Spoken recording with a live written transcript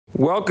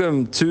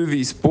Welcome to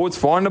the Sports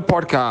Finder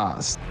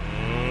podcast.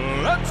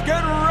 Let's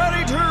get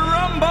ready to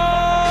rumble!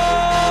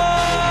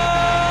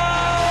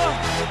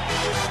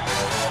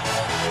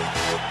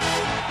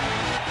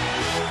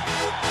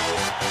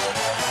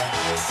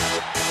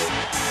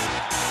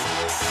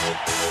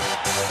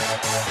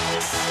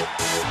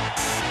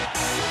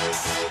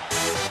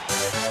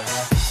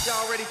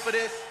 Y'all ready for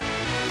this?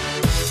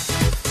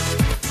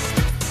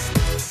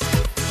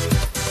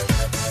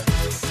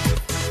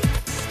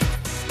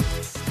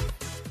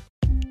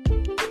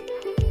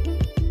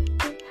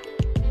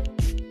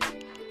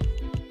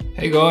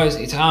 Hey guys,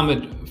 it's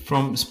Ahmed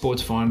from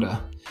Sports Finder.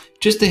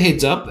 Just a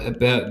heads up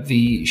about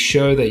the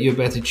show that you're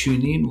about to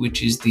tune in,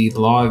 which is the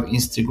live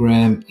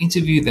Instagram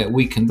interview that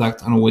we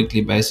conduct on a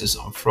weekly basis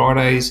on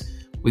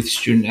Fridays with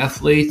student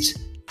athletes.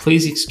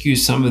 Please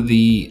excuse some of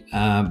the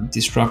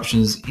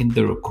disruptions in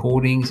the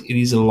recordings. It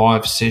is a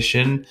live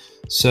session,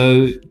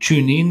 so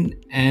tune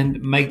in and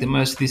make the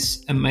most of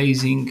this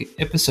amazing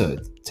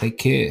episode. Take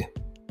care.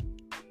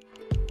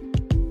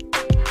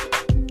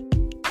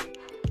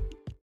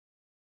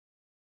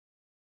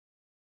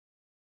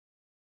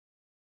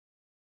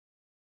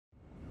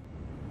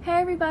 Hey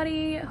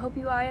everybody, hope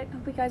you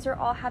guys are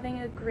all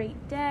having a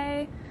great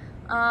day.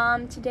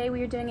 Today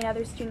we are doing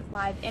another student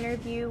live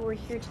interview. We're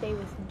here today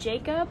with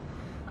Jacob.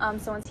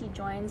 So once he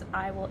joins,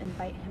 I will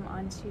invite him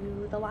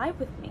onto the live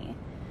with me.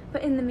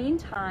 But in the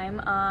meantime,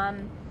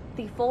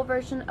 the full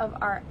version of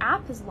our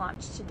app is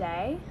launched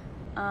today.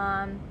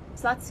 So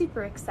that's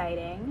super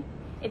exciting.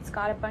 It's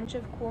got a bunch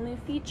of cool new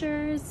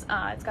features.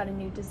 It's got a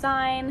new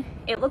design.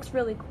 It looks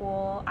really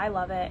cool. I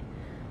love it.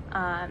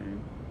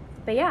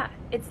 But yeah,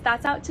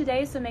 that's out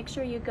today, so make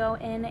sure you go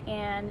in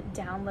and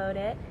download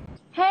it.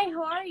 Hey,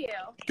 how are you?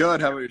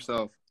 Good. How about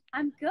yourself?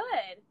 I'm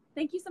good.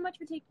 Thank you so much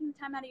for taking the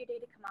time out of your day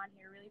to come on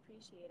here. Really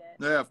appreciate it.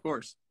 Yeah, of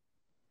course.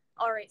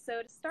 All right,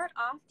 so to start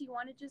off, do you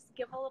want to just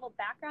give a little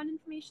background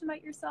information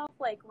about yourself,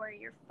 like where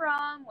you're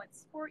from, what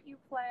sport you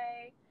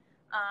play,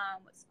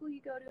 what school you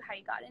go to, how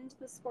you got into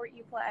the sport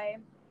you play?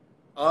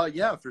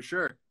 Yeah, for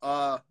sure.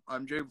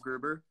 I'm Jacob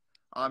Gruber.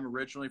 I'm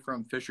originally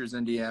from Fishers,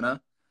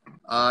 Indiana.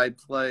 I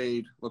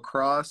played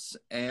lacrosse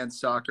and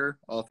soccer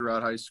all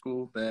throughout high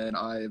school. Then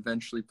I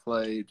eventually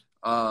played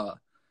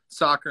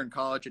soccer in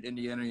college at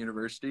Indiana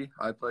University.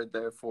 I played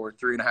there for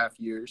 3.5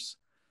 years.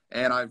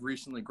 And I've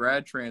recently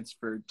grad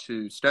transferred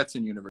to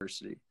Stetson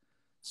University.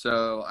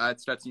 So at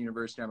Stetson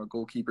University, I'm a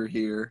goalkeeper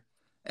here.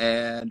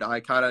 And I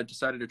kind of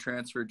decided to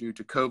transfer due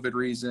to COVID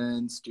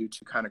reasons, due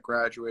to kind of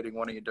graduating,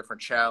 wanting a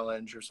different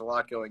challenge. There's a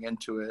lot going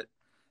into it.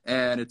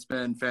 And it's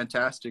been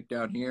fantastic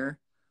down here.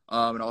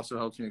 It also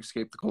helps me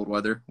escape the cold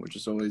weather, which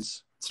is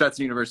always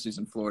Stetson University's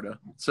in Florida,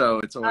 so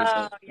it's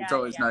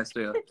always nice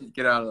to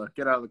get out of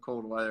the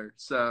cold weather.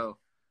 So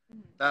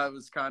that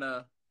was kind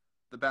of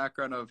the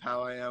background of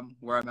how I am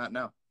where I'm at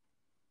now.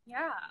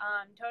 Yeah,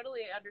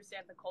 totally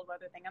understand the cold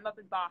weather thing. I'm up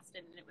in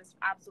Boston, and it was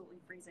absolutely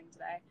freezing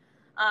today.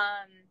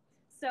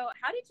 So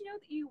how did you know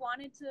that you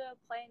wanted to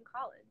play in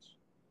college?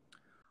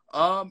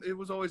 It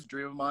was always a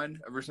dream of mine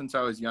ever since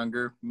I was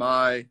younger.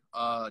 My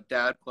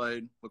dad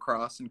played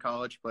lacrosse in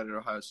college, played at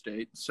Ohio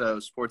State.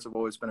 So sports have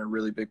always been a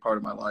really big part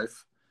of my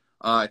life.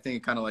 I think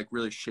it kind of like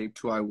really shaped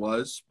who I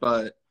was,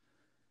 but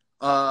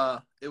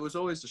it was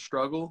always a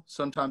struggle.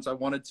 Sometimes I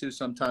wanted to,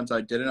 sometimes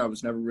I didn't. I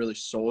was never really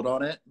sold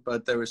on it,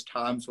 but there was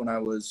times when I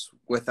was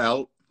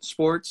without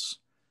sports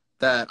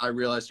that I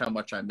realized how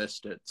much I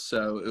missed it.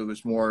 So it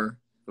was more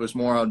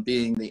on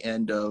being the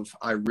end of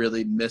I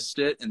really missed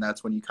it, and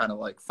that's when you kind of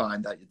like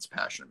find that it's a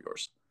passion of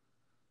yours.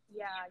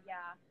 Yeah.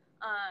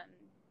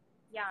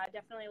 I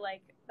definitely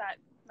like that,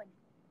 like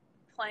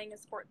playing a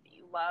sport that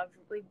you love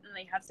and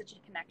they have such a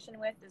connection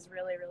with is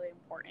really, really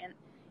important.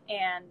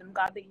 And I'm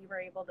glad that you were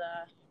able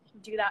to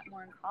do that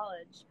more in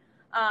college.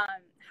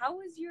 How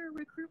was your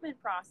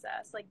recruitment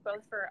process, like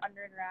both for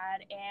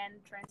undergrad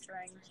and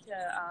transferring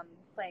to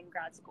playing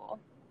grad school?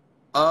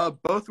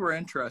 Both were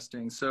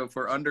interesting. So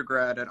for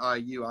undergrad at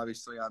IU,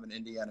 obviously I'm an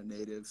Indiana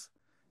native,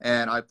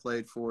 and I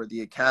played for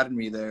the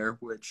academy there,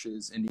 which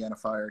is Indiana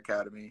Fire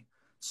Academy.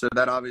 So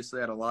that obviously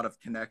had a lot of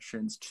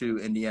connections to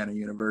Indiana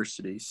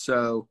University.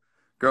 So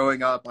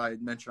growing up, I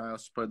mentioned I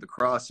also played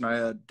lacrosse, and I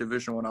had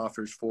Division I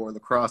offers for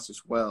lacrosse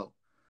as well.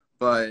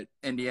 But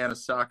Indiana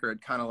soccer had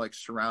kind of like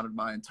surrounded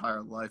my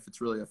entire life. It's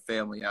really a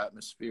family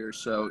atmosphere.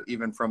 So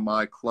even from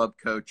my club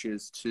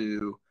coaches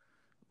to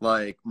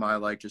like my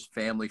like just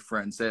family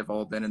friends, they've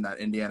all been in that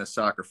Indiana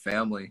soccer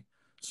family.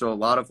 So a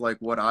lot of like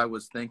what I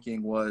was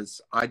thinking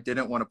was I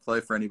didn't want to play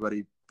for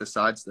anybody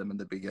besides them in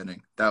the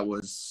beginning. That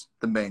was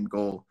the main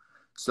goal.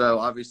 So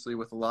obviously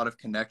with a lot of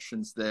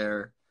connections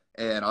there,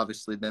 and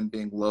obviously them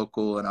being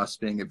local and us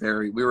being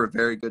we were a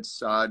very good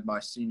side. My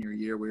senior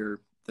year, we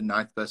were the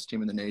 9th best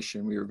team in the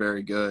nation. We were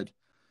very good.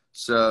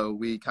 So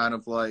we kind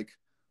of like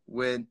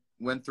went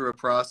through a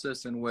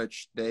process in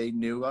which they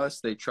knew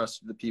us. They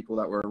trusted the people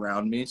that were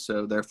around me.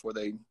 So therefore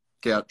they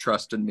got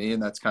trust in me.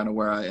 And that's kind of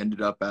where I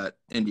ended up at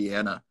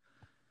Indiana.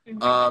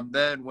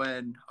 Then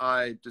when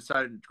I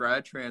decided to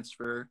grad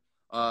transfer,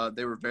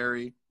 they were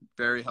very,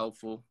 very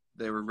helpful.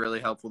 They were really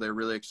helpful. They were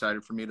really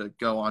excited for me to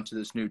go on to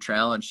this new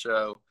challenge.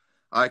 So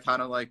I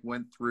kind of like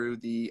went through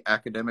the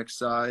academic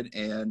side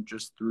and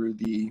just through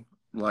the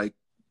like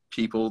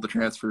people, the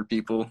transfer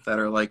people that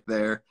are like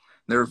there.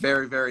 They were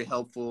very, very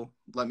helpful.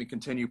 Let me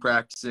continue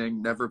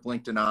practicing. Never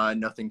blinked an eye.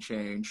 Nothing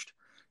changed.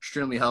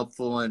 Extremely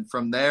helpful. And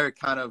from there, it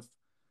kind of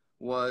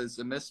was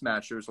a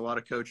mismatch. There was a lot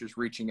of coaches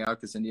reaching out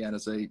because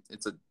Indiana's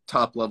it's a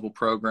top level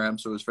program.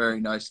 So it was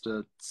very nice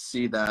to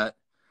see that.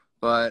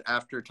 But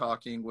after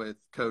talking with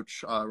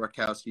Coach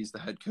Rutkowski, he's the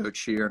head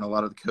coach here, and a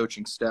lot of the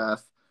coaching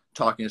staff,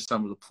 talking to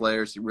some of the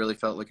players, he really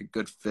felt like a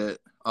good fit.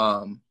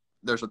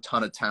 There's a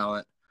ton of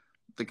talent.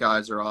 The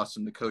guys are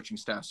awesome. The coaching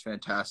staff's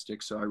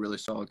fantastic. So I really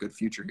saw a good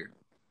future here.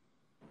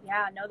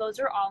 Yeah, no, those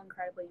are all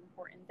incredibly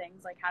important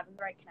things. Like having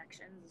the right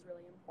connections is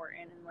really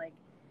important, and like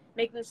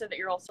making sure that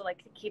you're also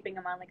like keeping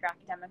them on like your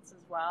academics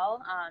as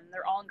well.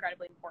 They're all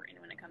incredibly important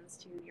when it comes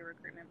to your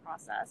recruitment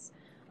process.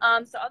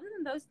 So other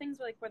than those things,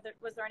 like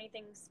was there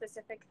anything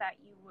specific that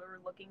you were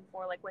looking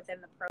for like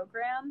within the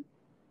program,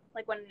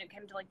 like when it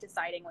came to like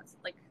deciding what's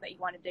like that you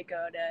wanted to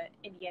go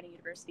to Indiana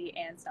University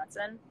and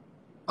Stetson?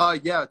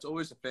 Yeah, it's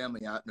always a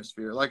family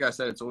atmosphere. Like I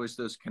said, it's always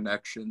those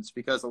connections,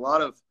 because a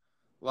lot of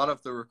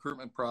the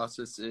recruitment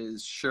process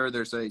is, sure,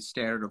 there's a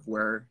standard of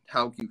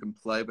how you can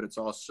play, but it's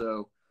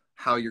also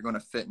how you're going to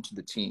fit into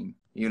the team.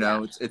 You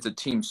know, it's a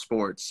team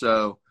sport.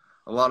 So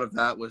a lot of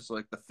that was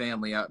like the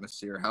family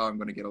atmosphere, how I'm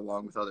going to get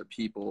along with other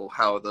people,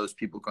 how are those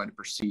people going to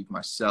perceive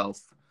myself.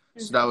 Mm-hmm.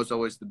 So that was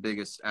always the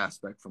biggest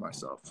aspect for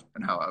myself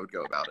and how I would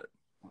go about it.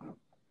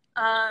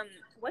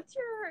 What's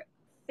your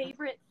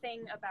favorite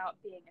thing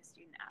about being a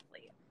student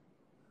athlete?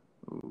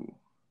 Ooh.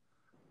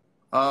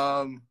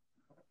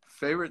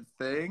 Favorite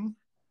thing,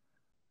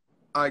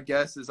 I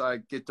guess, is I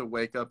get to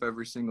wake up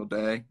every single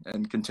day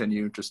and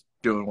continue just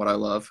doing what I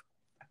love.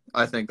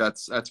 I think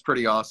that's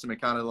pretty awesome.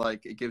 It kind of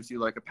like, it gives you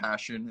like a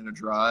passion and a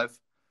drive.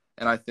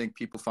 And I think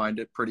people find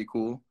it pretty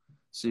cool.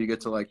 So you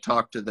get to like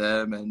talk to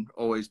them and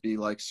always be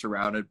like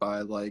surrounded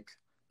by like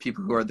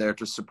people who are there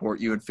to support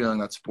you, and feeling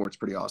that support's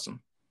pretty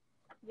awesome.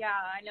 Yeah,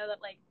 I know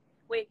that like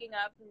waking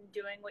up and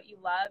doing what you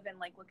love and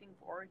like looking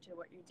forward to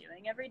what you're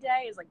doing every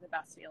day is like the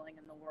best feeling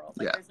in the world.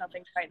 Like there's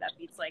nothing quite that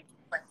beats like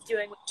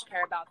doing what you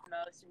care about the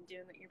most and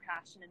doing what you're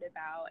passionate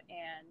about.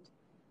 And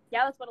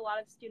yeah, that's what a lot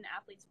of student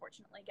athletes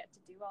fortunately get to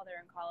do while they're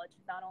in college.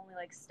 Not only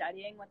like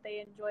studying what they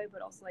enjoy,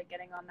 but also like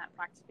getting on that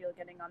practice field,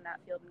 getting on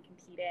that field and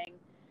competing.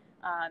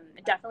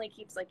 It definitely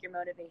keeps like your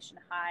motivation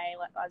high,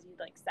 allows you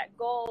to like set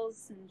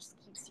goals, and just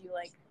keeps you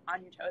like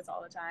on your toes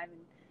all the time,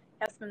 and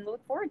have something to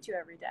look forward to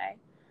every day.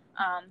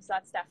 So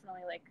that's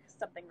definitely like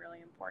something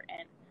really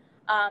important.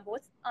 But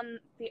what's on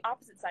the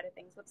opposite side of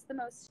things? What's the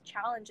most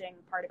challenging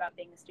part about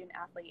being a student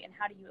athlete, and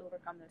how do you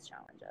overcome those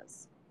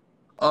challenges?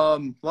 A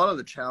lot of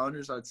the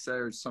challenges, I'd say,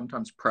 are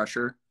sometimes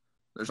pressure.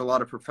 There's a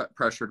lot of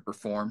pressure to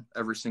perform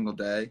every single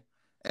day.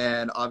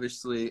 And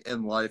obviously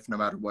in life, no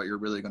matter what you're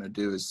really going to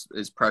do,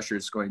 is pressure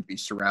is going to be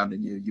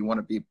surrounding you. You want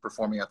to be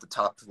performing at the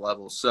top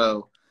level.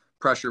 So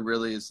pressure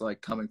really is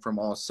like coming from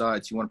all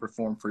sides. You want to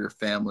perform for your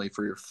family,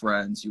 for your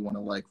friends. You want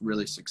to like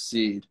really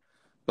succeed.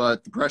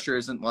 But the pressure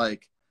isn't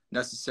like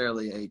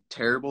necessarily a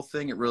terrible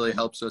thing. It really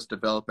helps us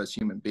develop as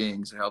human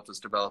beings. It helps us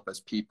develop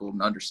as people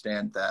and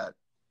understand that,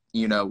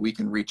 you know, we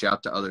can reach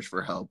out to others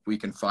for help. We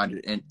can find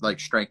it in like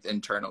strength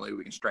internally.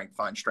 We can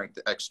find strength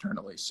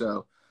externally.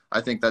 So I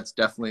think that's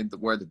definitely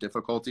where the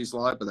difficulties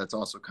lie, but that's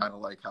also kind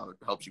of like how it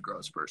helps you grow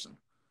as a person.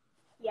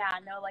 Yeah,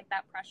 no, like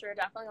that pressure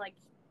definitely like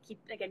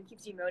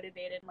keeps you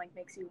motivated and like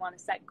makes you want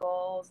to set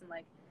goals and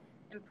like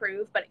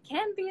improve. But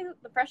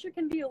the pressure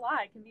can be a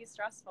lot. It can be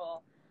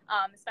stressful,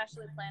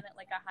 especially playing at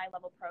like a high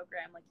level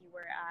program like you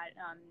were at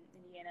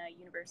Indiana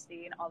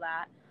University and all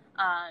that.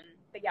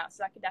 But yeah,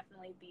 so that could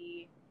definitely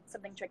be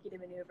something tricky to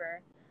maneuver.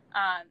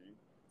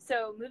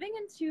 So moving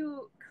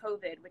into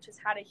COVID, which has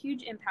had a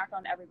huge impact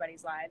on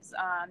everybody's lives,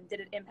 how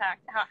did it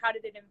impact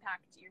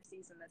your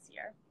season this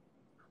year?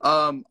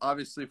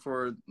 Obviously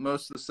for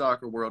most of the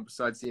soccer world,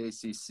 besides the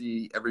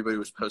ACC, everybody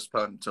was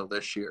postponed until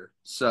this year.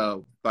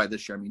 So by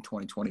this year, I mean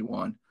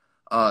 2021.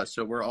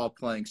 So we're all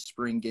playing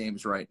spring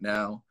games right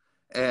now.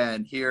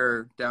 And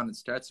here down in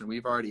Stetson,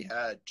 we've already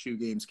had 2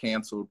 games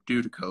canceled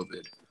due to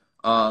COVID.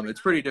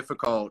 It's pretty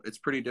difficult. It's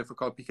pretty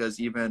difficult because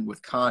even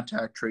with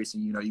contact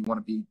tracing, you know, you want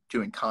to be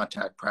doing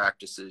contact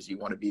practices. You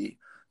want to be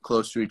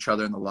close to each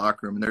other in the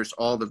locker room. And there's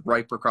all the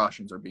right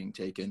precautions are being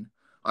taken.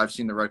 I've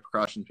seen the right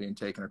precautions being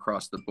taken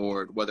across the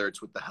board, whether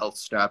it's with the health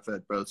staff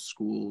at both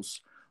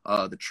schools,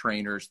 the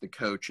trainers, the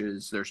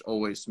coaches. There's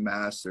always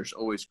masks. There's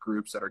always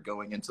groups that are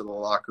going into the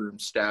locker room,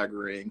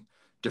 staggering,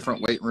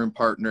 different weight room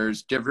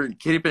partners,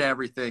 keeping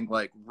everything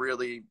like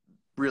really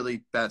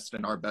best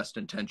in our best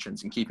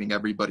intentions and keeping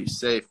everybody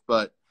safe.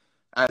 But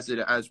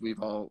as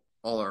we've all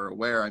are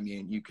aware, I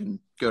mean, you can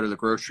go to the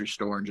grocery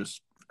store and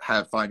just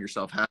find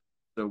yourself happy.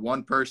 So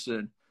one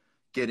person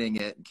getting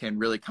it can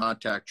really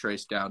contact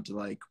trace down to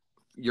like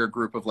your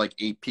group of like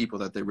 8 people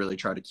that they really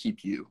try to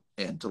keep you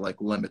in to like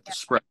limit the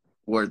spread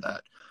or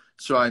that.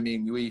 So I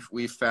mean,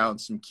 we've found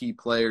some key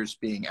players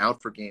being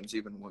out for games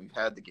even when we've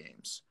had the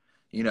games.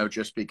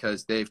 just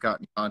because they've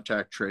gotten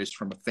contact traced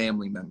from a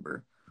family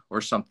member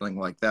or something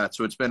like that.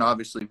 So it's been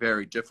obviously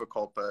very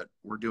difficult, but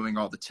we're doing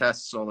all the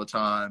tests all the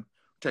time,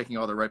 taking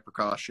all the right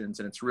precautions,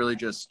 and it's really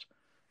just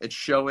it's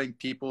showing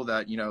people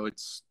that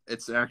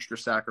it's an extra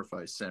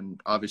sacrifice, and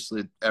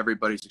obviously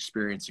everybody's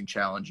experiencing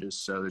challenges,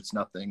 so it's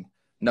nothing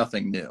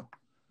new.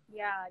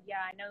 Yeah,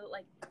 I know,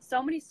 like,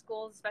 so many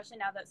schools, especially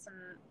now that some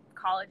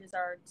colleges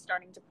are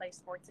starting to play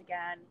sports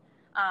again,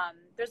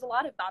 there's a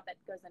lot of thought that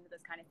goes into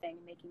this kind of thing,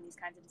 making these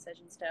kinds of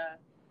decisions to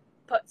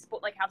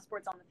have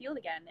sports on the field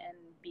again and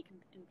be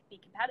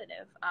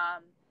competitive.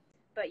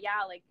 But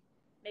yeah, like,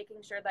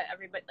 making sure that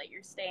everybody, like,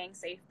 you're staying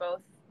safe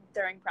both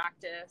during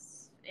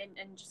practice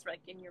and just like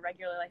in your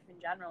regular life in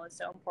general is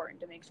so important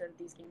to make sure that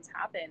these games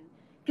happen,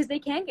 because they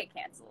can get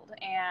canceled,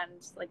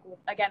 and like,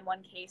 again,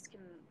 one case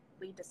can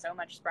lead to so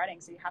much spreading,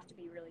 so you have to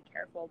be really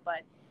careful.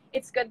 But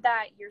it's good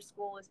that your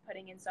school is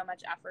putting in so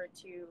much effort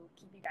to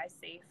keep you guys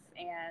safe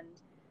and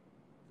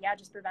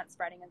just prevent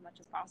spreading as much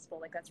as possible.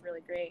 Like, that's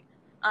really great.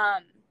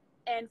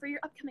 And for your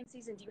upcoming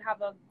season, do you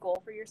have a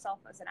goal for yourself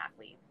as an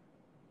athlete?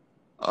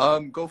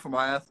 Goal for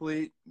my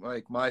athlete,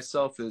 like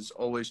myself, is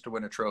always to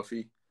win a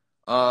trophy.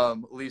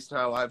 At least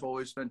how I've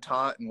always been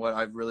taught, and what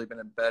I've really been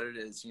embedded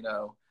is,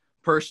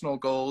 personal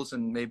goals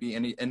and maybe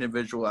any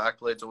individual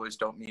accolades always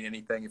don't mean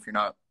anything if you're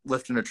not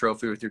lifting a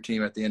trophy with your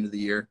team at the end of the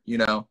year.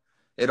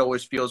 It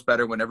always feels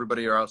better when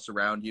everybody else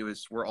around you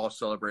we're all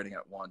celebrating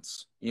at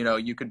once.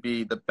 You could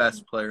be the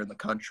best player in the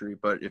country,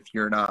 but if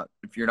you're not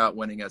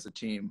winning as a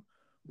team,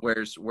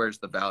 where's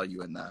the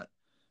value in that?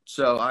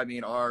 So, I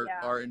mean,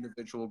 our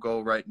individual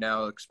goal right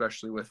now,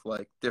 especially with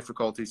like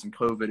difficulties in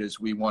COVID,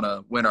 is we want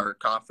to win our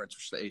conference,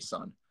 which is the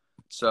ASUN.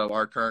 So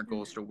our current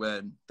goal is to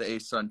win the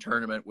ASUN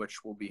tournament,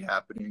 which will be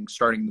happening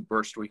starting the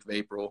first week of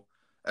April.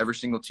 Every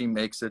single team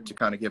makes it to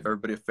kind of give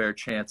everybody a fair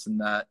chance in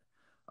that,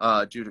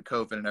 due to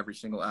COVID in every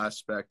single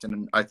aspect.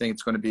 And I think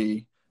it's going to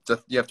be,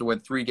 you have to win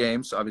 3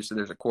 games. Obviously,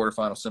 there's a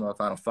quarterfinal,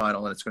 semifinal,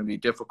 final, and it's going to be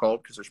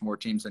difficult because there's more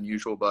teams than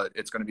usual, but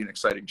it's going to be an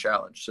exciting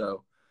challenge.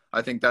 So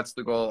I think that's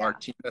the goal our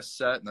team has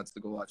set, and that's the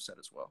goal I've set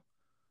as well.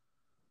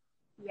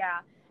 Yeah.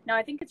 No,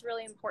 I think it's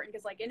really important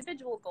because, like,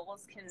 individual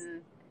goals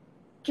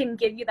can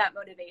give you that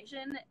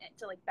motivation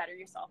to, like, better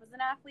yourself as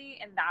an athlete,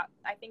 and that,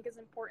 I think, is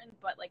important.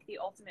 But, like, the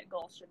ultimate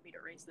goal should be to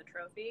raise the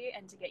trophy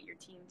and to get your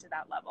team to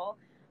that level.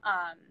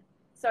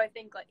 So I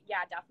think, like,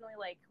 definitely,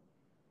 like,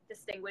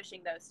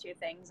 distinguishing those two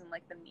things and,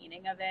 like, the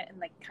meaning of it and,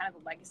 like, kind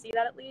of the legacy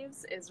that it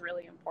leaves is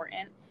really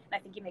important. And I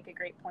think you make a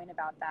great point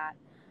about that.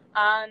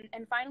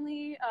 And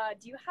finally,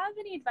 do you have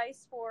any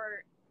advice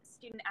for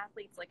student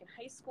athletes, like in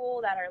high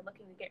school, that are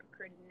looking to get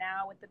recruited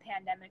now with the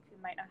pandemic,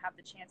 who might not have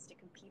the chance to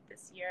compete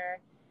this year?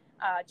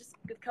 Just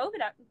with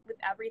COVID, with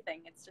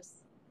everything, it's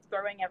just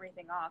throwing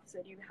everything off.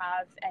 So do you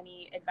have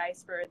any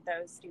advice for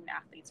those student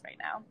athletes right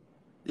now?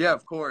 Yeah,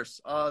 of course.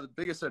 The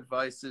biggest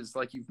advice is,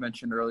 like you've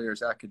mentioned earlier,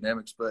 is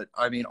academics. But,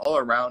 I mean, all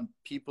around,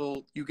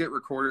 people, you get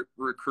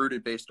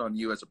recruited based on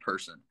you as a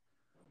person.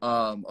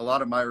 A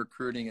lot of my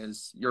recruiting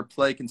is your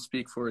play can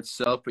speak for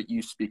itself, but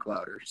you speak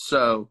louder.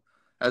 So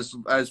as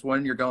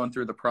when you're going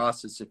through the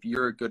process, if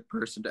you're a good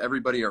person to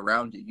everybody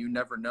around you, you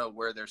never know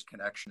where there's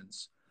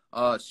connections.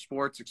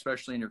 Sports,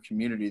 especially in your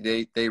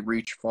community, they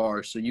reach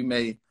far. So you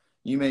may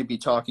be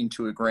talking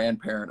to a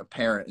grandparent, a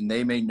parent, and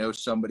they may know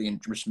somebody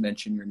and just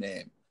mention your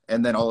name.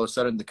 And then all of a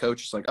sudden the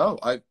coach is like, oh,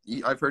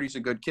 I've heard he's a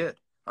good kid.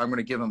 I'm going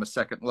to give him a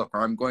second look,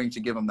 or I'm going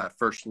to give him that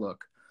first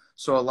look.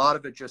 So a lot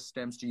of it just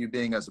stems to you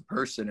being as a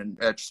person, and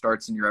it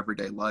starts in your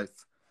everyday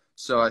life.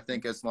 So I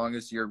think as long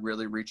as you're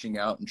really reaching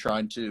out and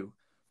trying to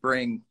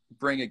bring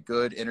a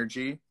good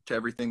energy to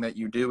everything that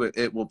you do,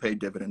 it will pay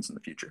dividends in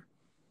the future.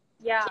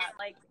 Yeah,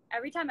 like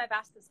every time I've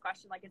asked this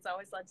question, like, it's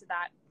always led to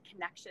that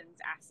connections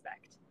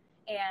aspect.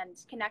 And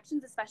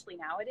connections, especially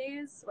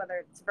nowadays, whether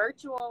it's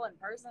virtual, in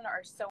person,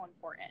 are so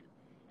important.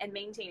 And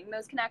maintaining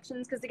those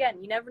connections, because again,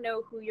 you never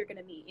know who you're going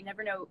to meet. You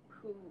never know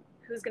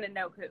who's going to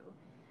know who.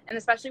 And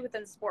especially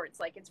within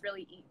sports, like, it's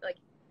really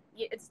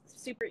it's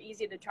super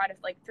easy to try to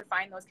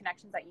find those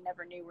connections that you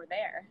never knew were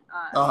there.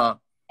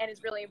 And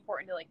it's really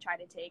important to, like, try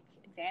to take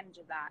advantage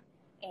of that.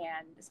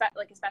 And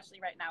especially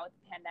right now with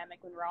the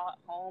pandemic, when we're all at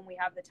home, we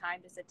have the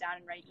time to sit down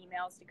and write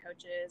emails to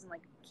coaches and,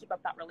 like, keep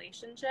up that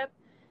relationship.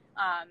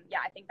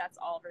 I think that's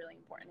all really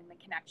important, and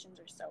the connections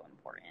are so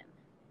important.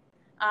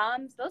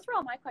 So those were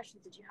all my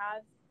questions. Did you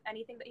have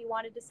anything that you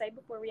wanted to say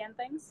before we end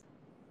things?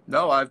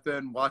 No, I've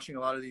been watching a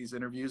lot of these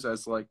interviews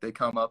as, like, they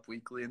come up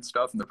weekly and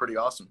stuff, and they're pretty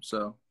awesome.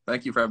 So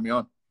thank you for having me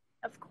on.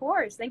 Of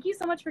course. Thank you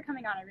so much for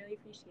coming on. I really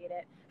appreciate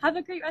it. Have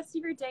a great rest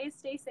of your day.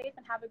 Stay safe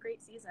and have a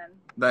great season.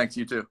 Thanks.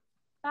 You too.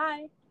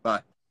 Bye.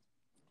 Bye.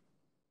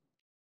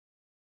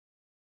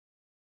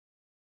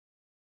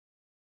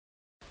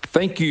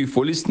 Thank you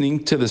for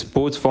listening to the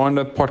Sports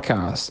Finder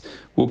podcast.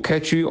 We'll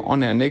catch you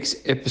on our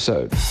next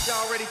episode.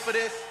 Y'all ready for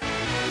this?